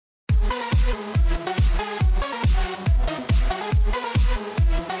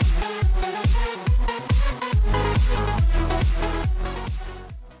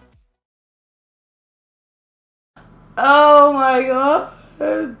Oh my god.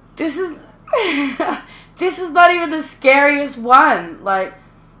 This is... this is not even the scariest one. Like,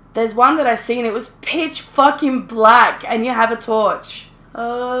 there's one that I seen. It was pitch fucking black and you have a torch.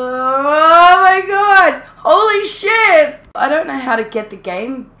 Oh my god. Holy shit. I don't know how to get the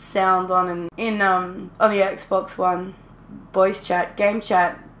game sound on on the Xbox One. Voice chat, game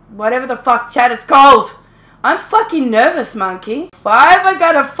chat, whatever the fuck chat it's called. I'm fucking nervous, monkey. 5, I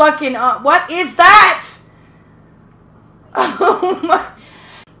got a fucking... what is that? Oh my...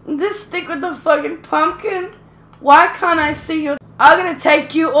 This stick with the fucking pumpkin. Why can't I see you? I'm gonna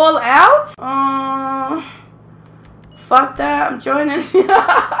take you all out? Fuck that, I'm joining.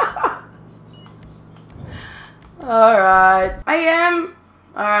 Alright. I am.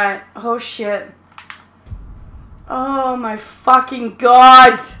 Alright. Oh shit. Oh my fucking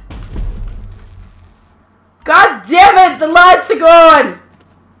god. God damn it, the lights are gone.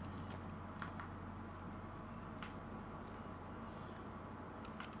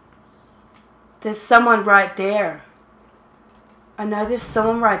 There's someone right there. I know there's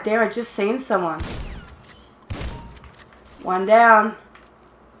someone right there. I just seen someone. One down.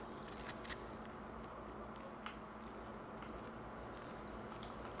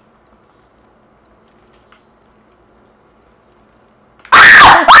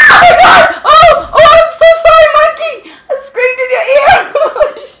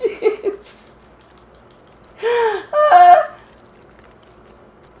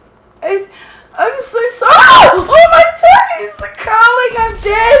 I'm so sorry. Oh, my titties are curling. I'm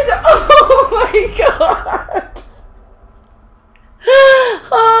dead. Oh my god.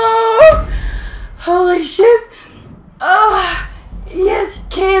 Oh, holy shit. Oh, yes, you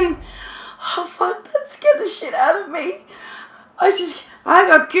can. Oh fuck, that scared the shit out of me. I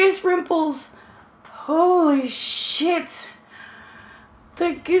got goose pimples. Holy shit.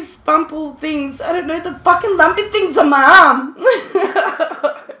 The goosebumple things. I don't know, the fucking lumpy things on my arm.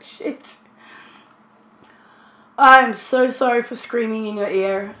 Shit. I'm so sorry for screaming in your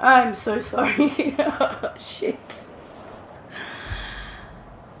ear. I'm so sorry. Shit.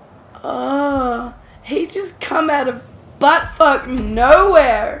 Oh, he just come out of buttfuck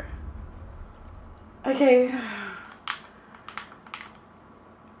nowhere. Okay.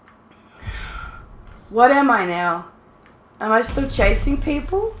 What am I now? Am I still chasing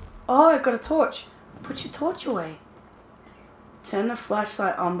people? Oh, I got a torch. Put your torch away. Turn the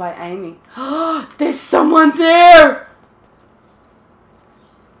flashlight on by aiming. Oh, there's someone there!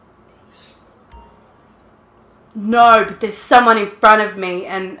 No, but there's someone in front of me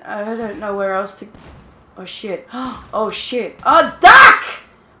and I don't know where else to... Oh shit. Oh shit. Oh, duck!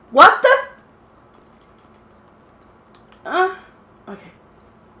 What the... Okay.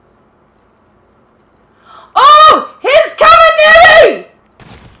 Oh! He's coming near me!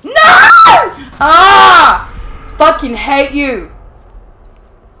 No! Ah! Fucking hate you.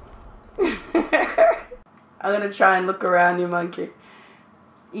 I'm gonna try and look around you, monkey.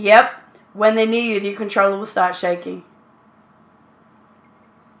 Yep. When they're near you, the controller will start shaking.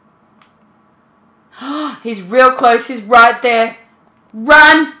 He's real close. He's right there.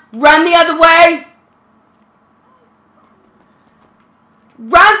 Run! Run the other way!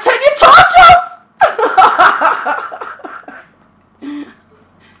 Run! Turn your torch off!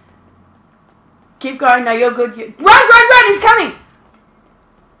 Keep going. No, you're good. Run! Run! Run! He's coming!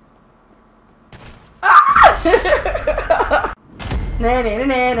 Ah! Nah, nah, nah,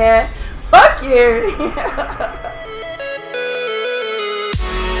 nah, nah. Fuck you!